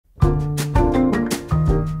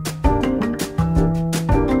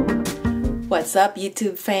What's up,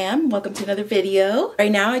 YouTube fam? Welcome to another video.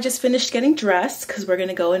 Right now I just finished getting dressed because we're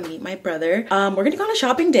gonna go and meet my brother. We're gonna go on a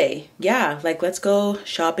shopping day. Yeah, like let's go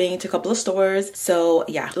shopping to a couple of stores. So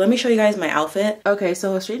yeah, let me show you guys my outfit. Okay,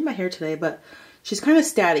 so I straightened my hair today, but she's kind of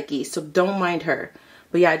staticky, so don't mind her.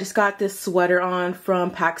 But yeah, I just got this sweater on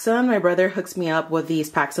from PacSun. My brother hooks me up with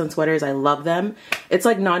these PacSun sweaters. I love them. It's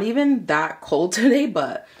like not even that cold today,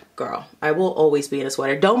 but girl, I will always be in a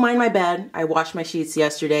sweater. Don't mind my bed. I washed my sheets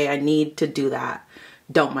yesterday. I need to do that.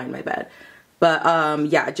 Don't mind my bed. But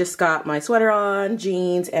yeah, I just got my sweater on,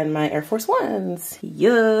 jeans, and my Air Force Ones.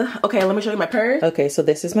 Yeah. Okay, let me show you my purse. Okay, so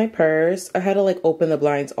this is my purse. I had to like open the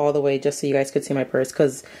blinds all the way just so you guys could see my purse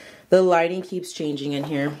because the lighting keeps changing in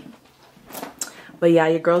here. But yeah,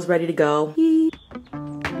 your girl's ready to go.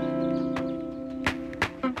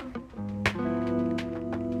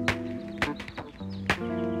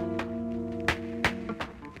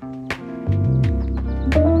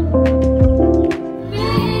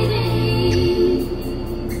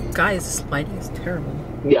 Guys, this lighting is terrible.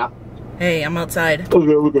 Yeah. Hey, I'm outside.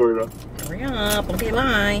 Okay, we're going now. Hurry up. Okay,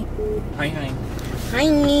 bye. Hi, hi.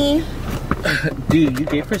 Hi. Dude, you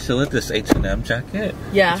gave Priscilla this H&M jacket?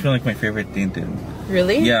 Yeah. It's been like my favorite thing, dude.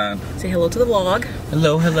 Really? Yeah. Say hello to the vlog.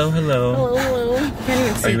 Hello, hello, hello. Hello, hello. You can't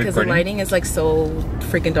even see because the lighting is like so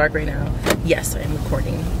freaking dark right now. Yes, I am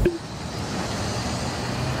recording.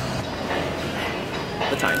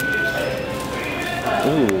 The time.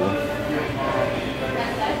 Ooh.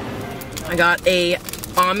 I got a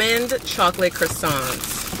almond chocolate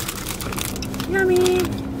croissants. Yummy.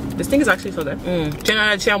 This thing is actually so good. 10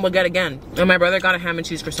 out of 10 will get again. And my brother got a ham and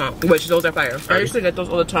cheese croissant, which those are fire. I used to get those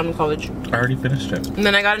all the time in college. I already finished it. And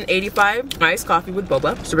then I got an 85 iced coffee with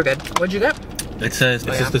boba. Super good. What'd you get? It says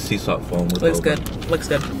it's just the sea salt foam with Looks boba. good. Looks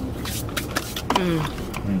good.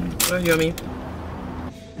 That's yummy.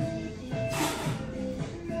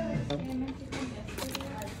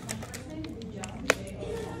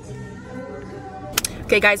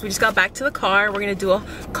 Okay guys, we just got back to the car. We're gonna do a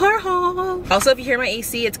car haul. Also, if you hear my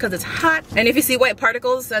AC, it's because it's hot. And if you see white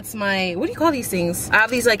particles, that's my, what do you call these things? I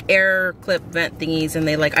have these like air clip vent thingies and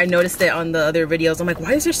they like, I noticed it on the other videos. I'm like,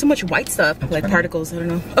 why is there so much white stuff? Like particles, I don't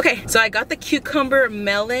know. Okay, so I got the cucumber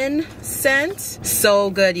melon scent. So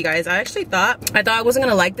good, you guys. I thought I wasn't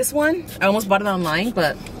gonna like this one. I almost bought it online,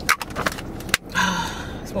 but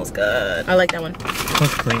it smells good. I like that one. It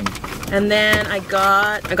smells clean. And then I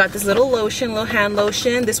got this little lotion, little hand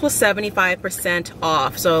lotion. This was 75%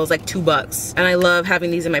 off, so it was like $2. And I love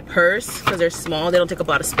having these in my purse because they're small. They don't take up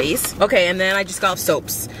a lot of space. Okay, and then I just got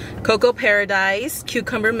soaps. Cocoa Paradise,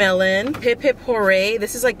 Cucumber Melon, Hip Hip Hooray.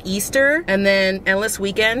 This is like Easter. And then Endless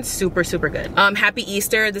Weekend, super, super good. Happy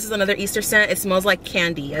Easter. This is another Easter scent. It smells like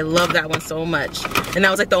candy. I love that one so much. And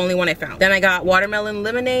that was like the only one I found. Then I got Watermelon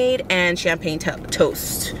Lemonade and Champagne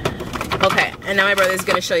Toast. Okay, and now my brother's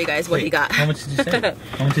gonna show you guys what he got. How much did you save?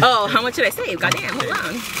 How much did I save? Goddamn, hold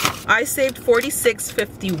on. I saved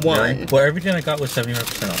 $46.51. Really? Well, everything I got was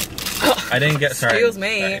 75% off. I didn't get, sorry. Excuse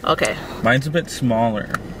me. Sorry. Okay. Mine's a bit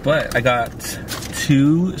smaller, but I got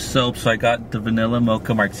 2 soaps. So I got the Vanilla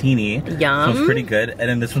Mocha Martini. Yum. Smells pretty good. And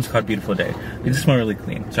then this one's called Beautiful Day. These smell really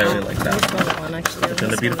clean, so I really like that. I smell that one actually.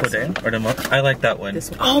 Then the Beautiful Day or the Mocha. I like that one.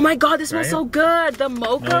 Oh my god, this smells so good. The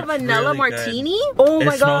Mocha Vanilla really Martini. Oh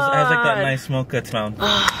my god. It has like that nice mocha smell.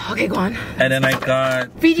 Okay, go on. And then I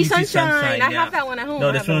got Fiji Sunshine. I have that one at home.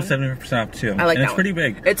 No, this one was 70% off too. I like that. It's pretty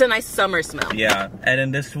big. It's a nice summer smell. Yeah. And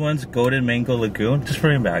then this one's Golden Mango Lagoon. Just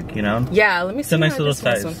bring it back, you know? Yeah, let me see. It's a nice little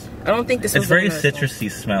size. I don't think this is. It's very citrusy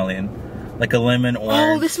smelling. Like a lemon orange.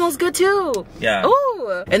 Oh, this smells good too. Yeah.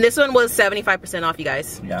 Oh, and this one was 75% off, you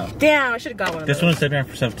guys. Yeah. Damn, I should have got one of those. This one's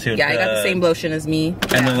 75% too. Yeah, I got the same lotion as me.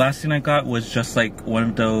 And the last thing I got was just like one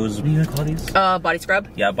of those, what do you call these? Body scrub.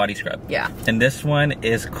 Yeah, body scrub. Yeah. And this one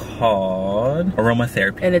is called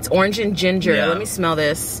Aromatherapy. And it's orange and ginger. Yeah. Let me smell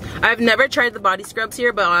this. I've never tried the body scrubs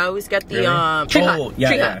here, but I always get the Tree Hut.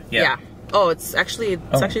 Yeah. Oh, it's actually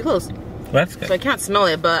closed. Well, that's good. So I can't smell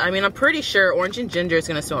it, but I mean, I'm pretty sure orange and ginger is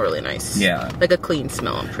gonna smell really nice. Yeah. Like a clean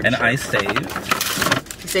smell, I'm pretty sure. And I saved.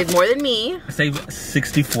 You saved more than me. I saved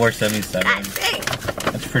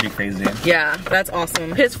 $64.77. That's pretty crazy. Yeah, that's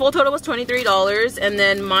awesome. His full total was $23, and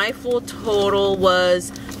then my full total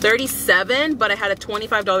was $37, but I had a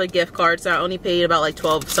 $25 gift card, so I only paid about like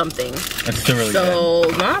 12 something. That's still really good. So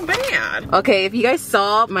not bad. Okay, if you guys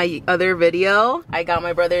saw my other video, I got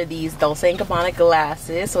my brother these Dolce & Gabbana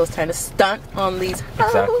glasses, so it's time to stunt on these hoes.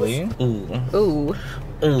 Exactly. Ooh. Ooh.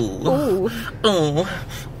 Ooh. Ooh. Ooh.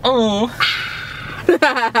 Ooh.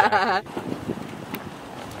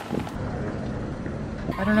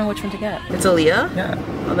 I don't know which one to get. It's Aaliyah? Yeah.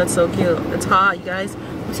 Oh, that's so cute. It's hot, you guys.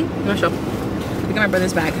 See? I'm gonna show. Look at my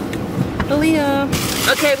brother's bag.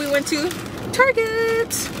 Aaliyah. Okay, we went to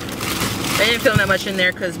Target. I didn't film that much in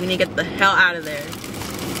there because we need to get the hell out of there.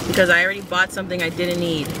 Because I already bought something I didn't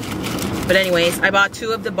need. But anyways, I bought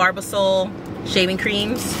 2 of the Barbasol shaving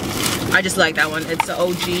creams. I just like that one. It's the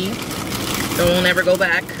OG. So we'll never go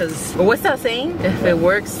back because, what's that saying? If it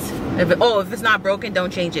works, if it's not broken,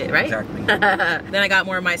 don't change it, right? Exactly. Then I got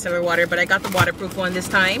more micellar water, but I got the waterproof one this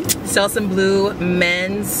time. Selsun Blue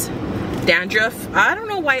men's dandruff. I don't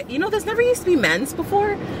know why, you know, this never used to be men's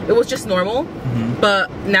before. It was just normal.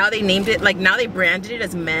 But now they named it, like now they branded it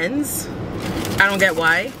as men's. I don't get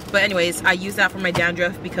why. But anyways, I use that for my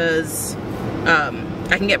dandruff because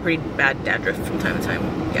I can get pretty bad dandruff from time to time.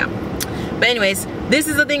 Yeah. But anyways, this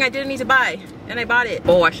is the thing I didn't need to buy, and I bought it.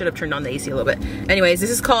 Oh, I should have turned on the AC a little bit. Anyways, this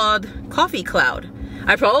is called Coffee Cloud.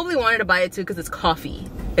 I probably wanted to buy it too because it's coffee.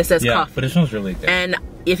 It says coffee. But it smells really good. And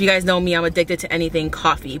if you guys know me, I'm addicted to anything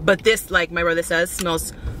coffee. But this, like my brother says,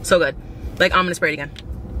 smells so good. Like, I'm gonna spray it again.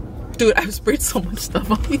 Dude, I've sprayed so much stuff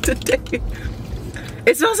on me today.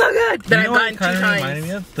 It smells so good that I've gotten 2 times. It reminded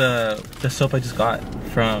me of the soap I just got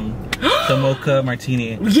from the Mocha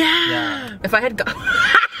Martini. Yeah. If I had got...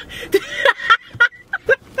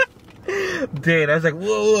 Dude, I was like,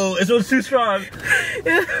 whoa, it smells too strong.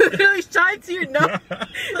 It really shines to your nose.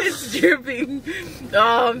 It's dripping.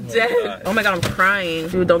 Oh, I'm dead. Oh my god, I'm crying.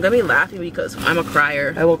 Dude, don't get me laughing because I'm a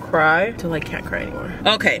crier. I will cry till I can't cry anymore.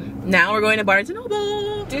 Okay, now we're going to Barnes &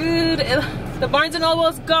 Noble. Dude, the Barnes & Noble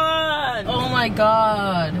is gone. Oh my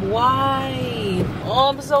god. Why? Oh,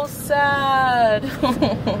 I'm so sad. How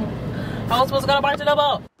am I supposed to go to Barnes &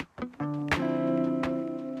 Noble?